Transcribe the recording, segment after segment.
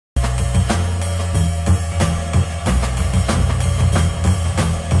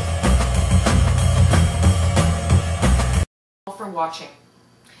watching.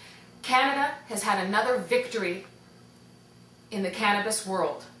 Canada has had another victory in the cannabis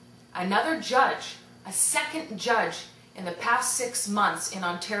world. Another judge, a second judge in the past 6 months in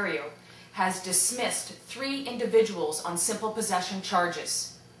Ontario, has dismissed 3 individuals on simple possession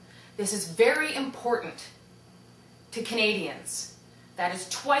charges. This is very important to Canadians. That is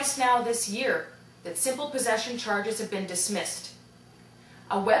twice now this year that simple possession charges have been dismissed.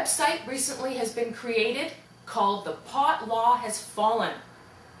 A website recently has been created called The Pot Law Has Fallen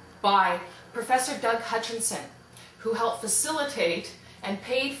by Professor Doug Hutchinson, who helped facilitate and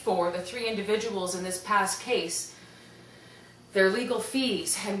paid for the 3 individuals in this past case their legal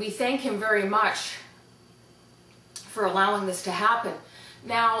fees, and we thank him very much for allowing this to happen.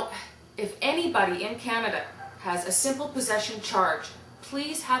 Now, if anybody in Canada has a simple possession charge,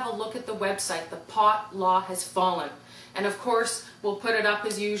 please have a look at the website, The Pot Law Has Fallen. And of course, we'll put it up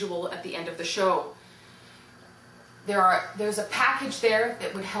as usual at the end of the show. There's a package there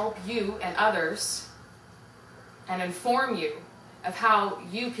that would help you and others and inform you of how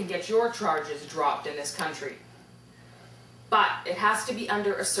you can get your charges dropped in this country. But it has to be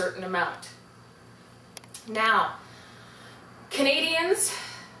under a certain amount. Now, Canadians,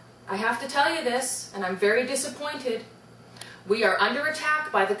 I have to tell you this, and I'm very disappointed. We are under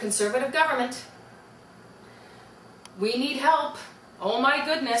attack by the Conservative government. We need help. Oh my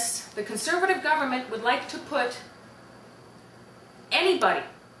goodness. The Conservative government would like to put anybody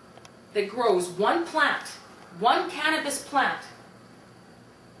that grows one plant, one cannabis plant,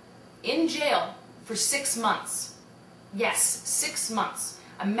 in jail for 6 months. Yes, 6 months.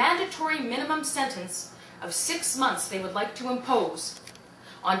 A mandatory minimum sentence of 6 months they would like to impose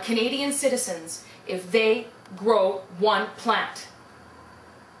on Canadian citizens if they grow one plant.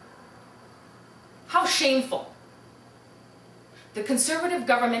 How shameful. The Conservative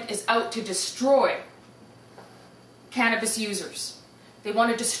government is out to destroy cannabis users. They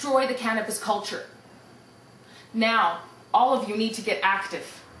want to destroy the cannabis culture. Now, all of you need to get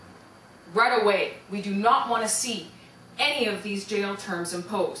active right away. We do not want to see any of these jail terms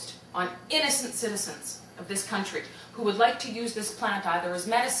imposed on innocent citizens of this country who would like to use this plant either as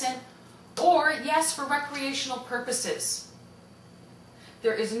medicine or, yes, for recreational purposes.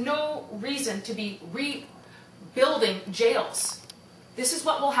 There is no reason to be rebuilding jails. This is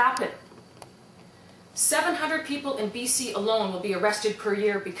what will happen. 700 people in BC alone will be arrested per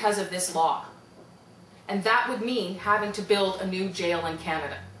year because of this law. And that would mean having to build a new jail in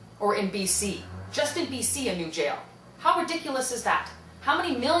Canada, or in BC. Just in BC, a new jail. How ridiculous is that? How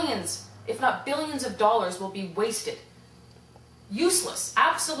many millions, if not billions of dollars will be wasted? Useless,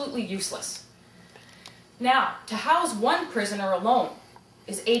 absolutely useless. Now, to house one prisoner alone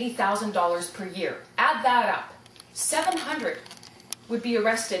is $80,000 per year. Add that up. 700 would be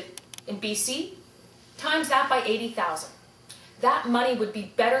arrested in BC, times that by 80,000. That money would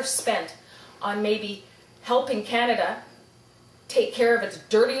be better spent on maybe helping Canada take care of its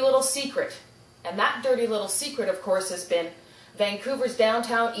dirty little secret. And that dirty little secret, of course, has been Vancouver's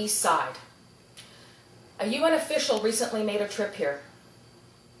downtown east side. A UN official recently made a trip here.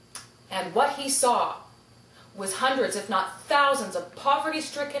 And what he saw was hundreds, if not thousands, of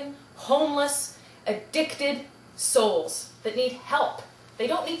poverty-stricken, homeless, addicted souls that need help. They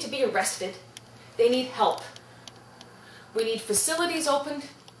don't need to be arrested. They need help. We need facilities opened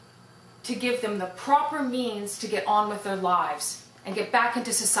to give them the proper means to get on with their lives and get back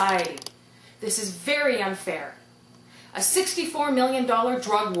into society. This is very unfair. A $64 million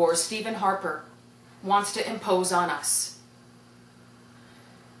drug war Stephen Harper wants to impose on us.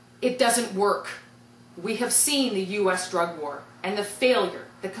 It doesn't work. We have seen the US drug war and the failure,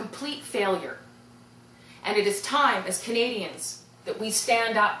 the complete failure. And it is time as Canadians that we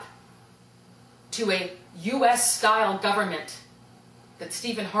stand up to a US-style government that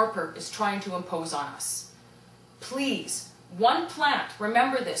Stephen Harper is trying to impose on us. Please, one plant,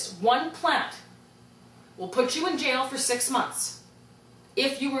 remember this, one plant will put you in jail for 6 months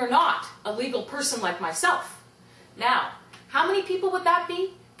if you were not a legal person like myself. Now, how many people would that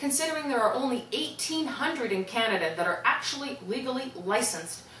be? Considering there are only 1,800 in Canada that are actually legally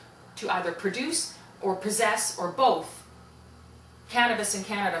licensed to either produce or possess or both cannabis in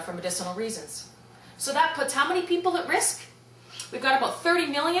Canada for medicinal reasons. So that puts how many people at risk? We've got about 30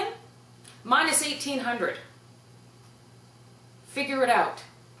 million minus 1,800. Figure it out.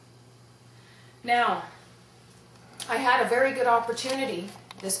 Now, I had a very good opportunity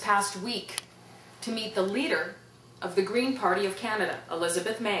this past week to meet the leader of the Green Party of Canada,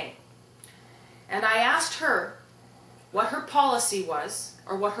 Elizabeth May. And I asked her what her policy was,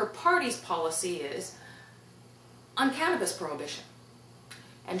 or what her party's policy is, on cannabis prohibition.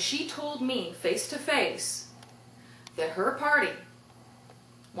 And she told me face to face that her party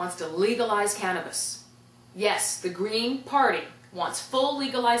wants to legalize cannabis. Yes, the Green Party wants full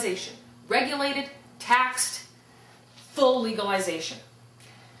legalization. Regulated, taxed, full legalization.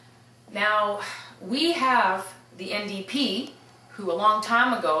 Now, we have the NDP, who a long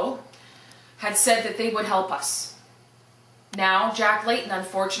time ago had said that they would help us. Now, Jack Layton,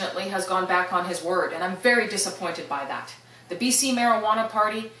 unfortunately, has gone back on his word, and I'm very disappointed by that. The BC Marijuana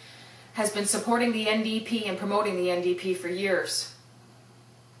Party has been supporting the NDP and promoting the NDP for years.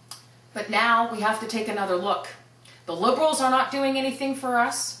 But now we have to take another look. The Liberals are not doing anything for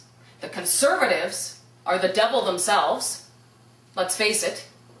us. The Conservatives are the devil themselves. Let's face it.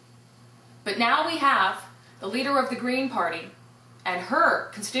 But now we have the leader of the Green Party and her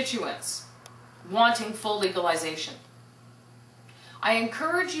constituents wanting full legalization. I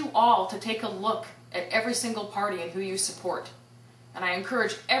encourage you all to take a look at every single party and who you support. And I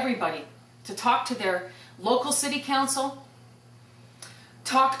encourage everybody to talk to their local city council,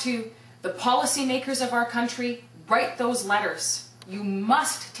 talk to the policymakers of our country, write those letters. You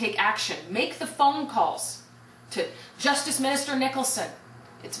must take action. Make the phone calls to Justice Minister Nicholson.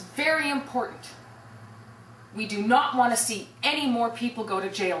 It's very important. We do not want to see any more people go to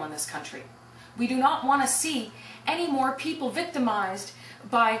jail in this country. We do not want to see any more people victimized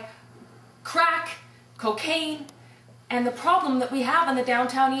by crack, cocaine, and the problem that we have on the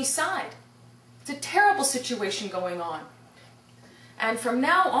downtown east side. It's a terrible situation going on. And from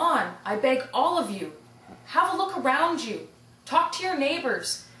now on, I beg all of you, have a look around you. Talk to your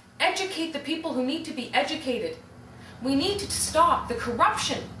neighbors. Educate the people who need to be educated. We need to stop the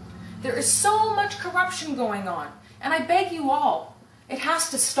corruption. There is so much corruption going on. And I beg you all, it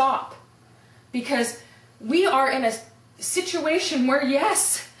has to stop. Because we are in a situation where,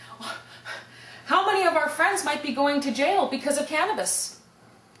 yes, how many of our friends might be going to jail because of cannabis?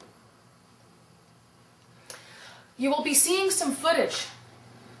 You will be seeing some footage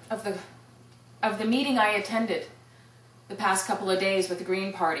of the meeting I attended the past couple of days with the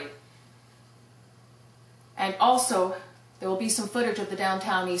Green Party. And also, there will be some footage of the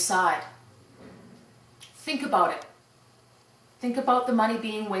downtown east side. Think about it. Think about the money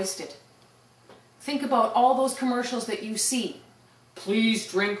being wasted. Think about all those commercials that you see. Please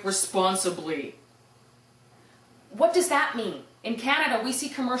drink responsibly. What does that mean? In Canada, we see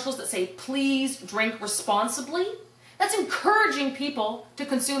commercials that say, please drink responsibly. That's encouraging people to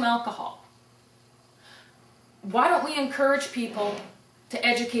consume alcohol. Why don't we encourage people to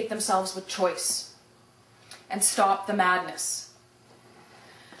educate themselves with choice and stop the madness?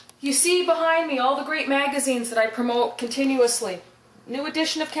 You see behind me all the great magazines that I promote continuously. New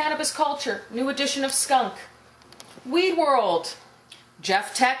edition of Cannabis Culture, new edition of Skunk. Weed World.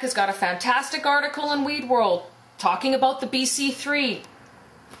 Jeff Tech has got a fantastic article in Weed World talking about the BC3.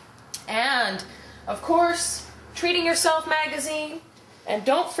 And, of course, Treating Yourself magazine. And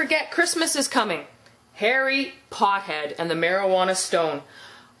don't forget, Christmas is coming. Harry Pothead and the Marijuana Stone.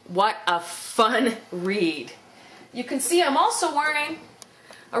 What a fun read. You can see I'm also wearing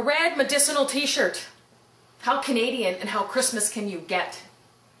a red medicinal t-shirt. How Canadian and how Christmas can you get?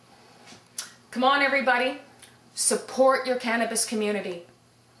 Come on, everybody. Support your cannabis community.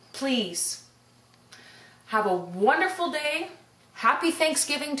 Please. Have a wonderful day. Happy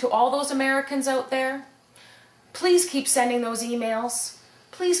Thanksgiving to all those Americans out there. Please keep sending those emails.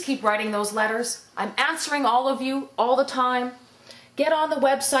 Please keep writing those letters. I'm answering all of you all the time. Get on the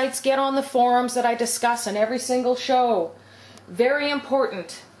websites, get on the forums that I discuss in every single show. Very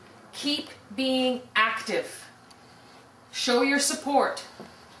important. Keep being active. Show your support.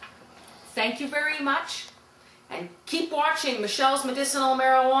 Thank you very much. And keep watching Michelle's Medicinal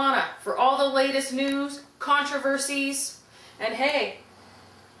Marijuana for all the latest news, controversies, and hey,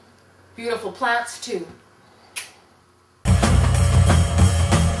 beautiful plants too.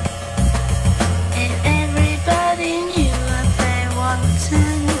 And everybody knew what they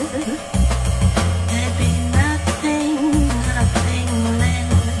wanted. There'd be nothing left.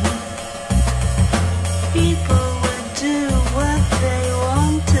 People would do what they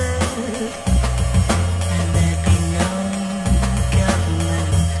wanted. And there'd be no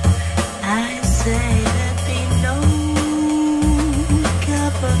government. I say there'd be no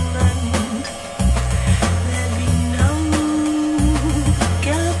government. There'd be no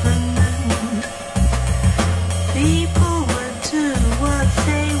government. People would do what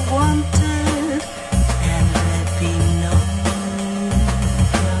they wanted.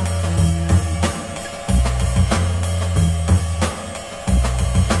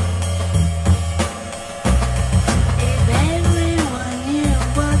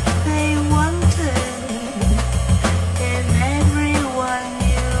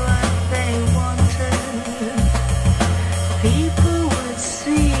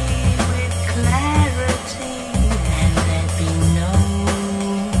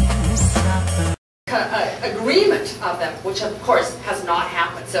 agreement of them, which of course has not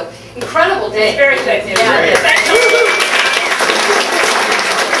happened. So incredible day. It's very good. Yeah.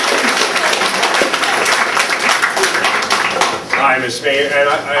 Hi, Ms. May, and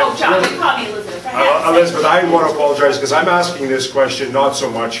John, you call me Elizabeth. Elizabeth, I want to apologize because I'm asking this question not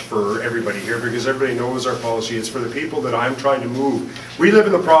so much for everybody here because everybody knows our policy. It's for the people that I'm trying to move. We live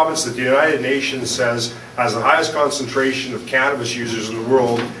in the province that the United Nations says has the highest concentration of cannabis users in the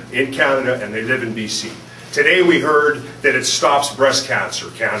world in Canada, and they live in BC. Today we heard that it stops breast cancer,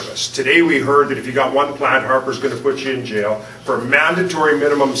 cannabis. Today we heard that if you got one plant, Harper's going to put you in jail for a mandatory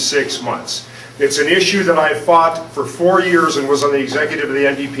minimum 6 months. It's an issue that I fought for 4 years and was on the executive of the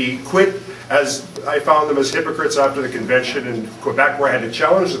NDP, quit as I found them as hypocrites after the convention in Quebec, where I had to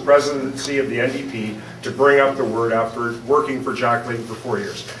challenge the presidency of the NDP to bring up the word after working for Jacqueline for 4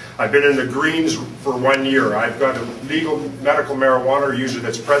 years. I've been in the Greens for 1 year. I've got a legal medical marijuana user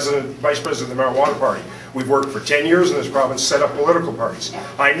that's vice president of the Marijuana Party. We've worked for 10 years in this province, set up political parties.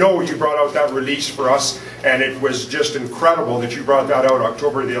 I know you brought out that release for us, and it was just incredible that you brought that out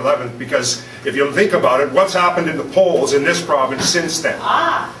October the 11th, because if you think about it, what's happened in the polls in this province since then?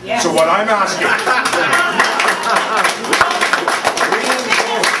 Yes. So what I'm asking...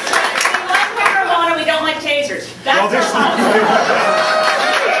 We don't like tasers. Well, That's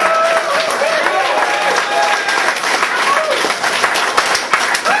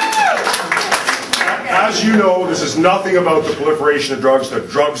As you know, this is nothing about the proliferation of drugs. The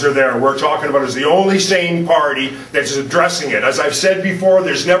drugs are there. We're talking about is the only sane party that's addressing it. As I've said before,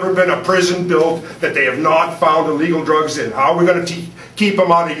 there's never been a prison built that they have not found illegal drugs in. How are we going to keep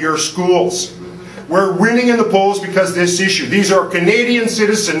them out of your schools? We're winning in the polls because of this issue. These are Canadian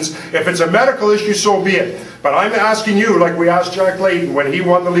citizens. If it's a medical issue, so be it. But I'm asking you, like we asked Jack Layton when he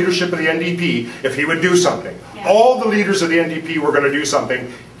won the leadership of the NDP, if he would do something. Yeah. All the leaders of the NDP were going to do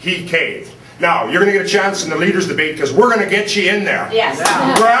something. He caved. Now, you're going to get a chance in the leaders' debate because we're going to get you in there. Yes.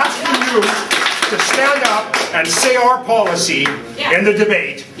 Yeah. We're asking you to stand up and say our policy in the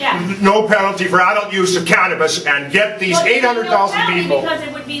debate. Yeah. No penalty for adult use of cannabis, and get these 800,000 people. Because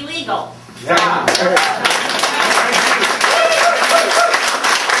it would be legal. Yeah. I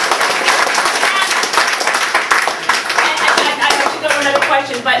have to go to another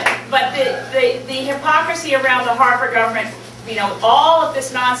question, but the hypocrisy around the Harper government, you know, all of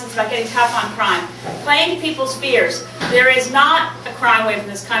this nonsense about getting tough on crime, playing to people's fears. There is not a crime wave in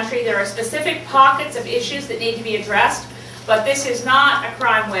this country. There are specific pockets of issues that need to be addressed, but this is not a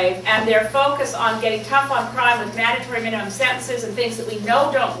crime wave, and their focus on getting tough on crime with mandatory minimum sentences and things that we know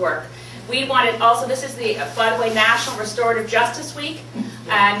don't work. We wanted also, this is the, by the way, National Restorative Justice Week,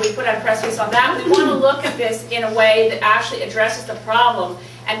 and we put out a press release on that. We want to look at this in a way that actually addresses the problem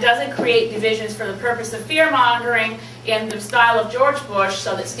and doesn't create divisions for the purpose of fear-mongering in the style of George Bush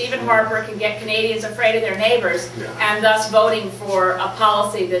so that Stephen Harper can get Canadians afraid of their neighbors and thus voting for a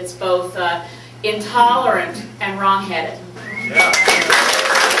policy that's both intolerant and wrong-headed. Yeah.